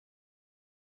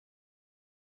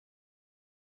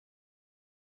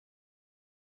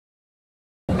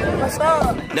What's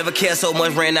up? Never cared so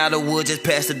much, ran out of wood, just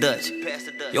past the Dutch.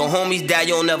 Your homies die,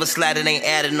 you don't never slide, it ain't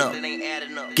adding up.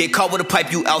 Get caught with a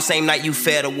pipe, you out same night, you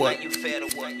fed or what?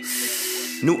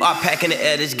 New op pack in the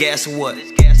air, this gas or what?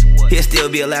 He'll still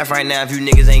be alive right now if you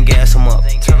niggas ain't gas him up.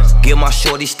 Give my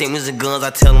shorty stingers and guns,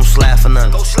 I tell them slap for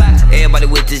nothing. Everybody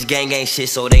with this gang ain't shit,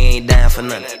 so they ain't dying for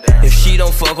nothing. If she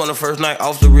don't fuck on the first night,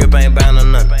 off the rip, I ain't bound to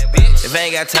nothing. If I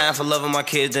ain't got time for loving my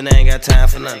kids, then I ain't got time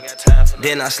for nothing.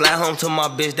 Then I slide home to my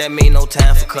bitch, that mean no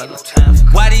time for cuddling.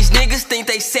 Why these niggas think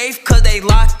they safe? Cause they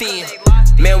locked in.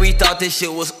 Man, we thought this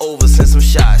shit was over, send some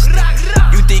shots.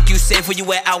 You think you safe when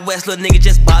you at out west, little nigga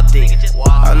just bopped in.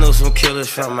 I know some killers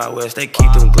from out west, they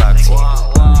keep them Glocks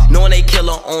in. Knowing they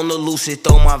killer on the loose, it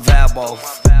throw my vibe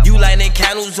off. You lighting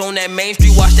candles on that main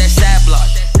street, watch that side block.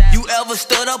 You ever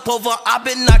stood up over op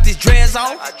and knocked his dreads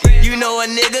off? You know a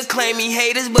nigga claim he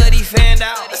haters, but he fanned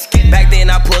out. Back then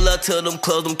I pull up to them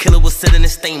clubs, them killers was sitting in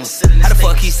steamers. How the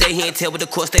fuck he say he ain't tell, but the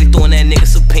court steady throwing that nigga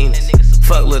subpoenas.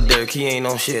 Fuck Lil Durk, he ain't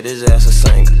on shit, his ass a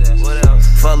singer.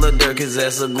 Fuck Lil Durk, his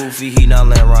ass a goofy, he not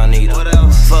letting Ron either.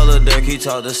 Fuck Lil Durk, he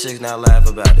talk to 6, now laugh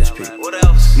about his people.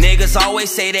 Niggas always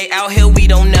say they out here, we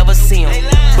don't never see them.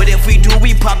 But if we do,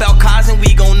 we pop out cars and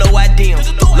we gon' know I dim.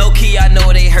 Low key, I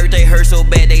know they hurt so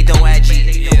bad they don't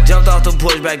IG. Jumped off the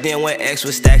porch back then when X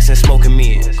was stacks and smoking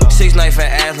me. 6 Night for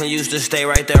Aslan used to stay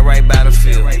right there, right by the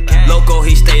field. Loco,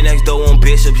 he stay next door on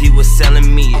Bishop, he was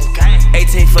selling me.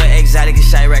 18 for exotic and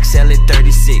Chirac, selling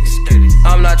 36.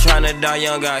 I'm not trying to die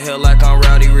young out here like I'm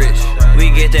Rowdy Rich. We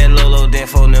get that Lolo, then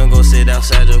for them go sit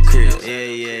outside your crib.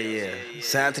 Yeah.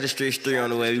 Sign to the streets 3 on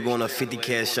the way, we going a 50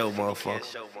 cash show, motherfucker.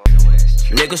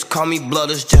 Niggas call me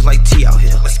blooders just like T out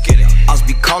here. Let's get it. I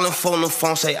be calling phone, the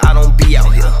phone say I don't be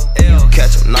out here.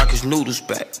 Catch him, knock his noodles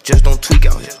back, just don't tweak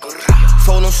out here.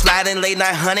 Phone them sliding late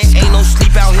night, honey, ain't no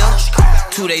sleep out here.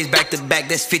 2 days back to back,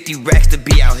 that's 50 racks to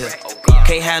be out here.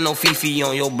 Can't have no Fifi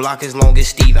on your block as long as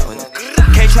Steve out here.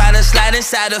 Can't try to slide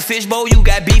inside a fishbowl, you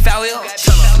got beef out here.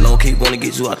 Long K wanna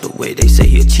get you out the way, they say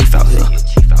he a chief out here.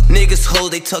 Niggas hoes,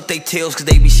 they tuck they tails cause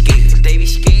they be scared.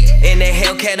 And that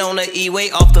Hellcat on the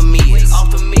E-way off the mid.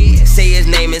 Say his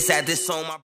name inside this song.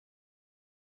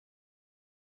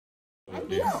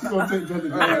 He gonna take your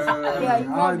glasses.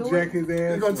 I'll jack his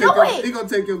ass. He gonna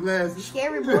take your glasses.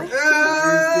 Scary boy.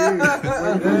 Jack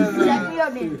me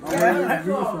up, then.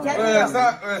 Jack me up.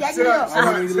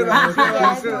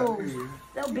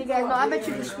 That big ass. No, I bet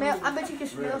you can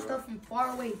smell stuff from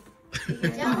far away.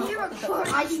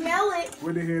 I smell it.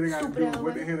 What the hell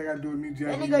they gotta do with me, Jack?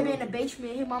 That nigga be in the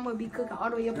basement. His mama be cooking all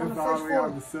the way up on the first floor.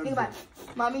 Think about it.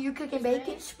 Mommy, you cooking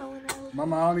bacon? Smelling that?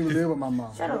 Mama, I don't even live with my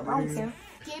mom. Shut up, I don't care.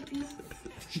 Skip you.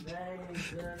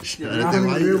 I don't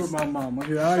even live with my mama. I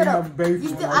don't have a baby.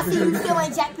 I see you still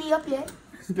ain't jack me up yet.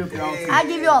 I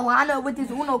give you a lineup with this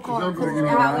Uno card.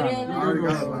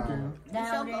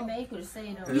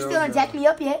 You still ain't jack me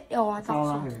up yet? Oh, I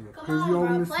thought so. Cause you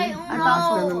over the seat. I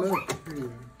thought so.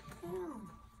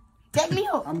 Jack me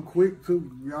up. I'm quick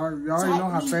too. Y'all already know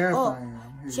how fast I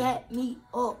am. Jack me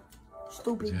up.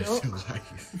 Stupid duck.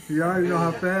 You already know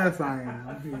how fast I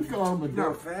am. You call him a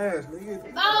duck fast, nigga.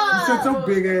 You shut your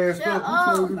big ass up.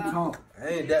 Who told you to talk? I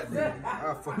ain't that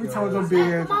nigga. Who told your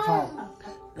big ass to talk?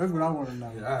 That's what I want to know.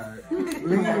 Alright.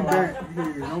 Lean back.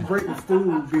 Yeah, don't break the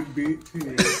stool, big bitch.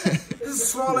 Yeah.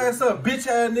 This small ass up, bitch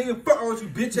ass nigga. Fuck with you,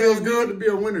 bitch ass. Feels good to be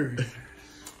a winner.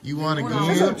 You want to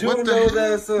get what the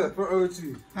ass up for OG?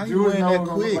 How you win that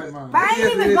quick? But I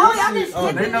ain't even go. Y'all just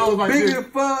skipping. They know like big this. as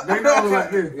fuck. They know like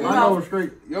this. I know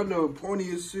straight. Your nose pointy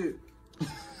as shit.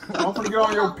 I'm gonna get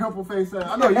on your pimple face ass.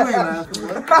 I know you ain't asking,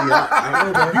 bro. You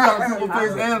got a pimple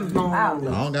face and no. I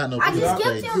don't got no I pimple just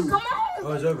face. skipped him. Come on.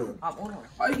 Oh, it's over.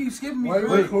 Why you keep skipping me?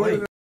 Wait.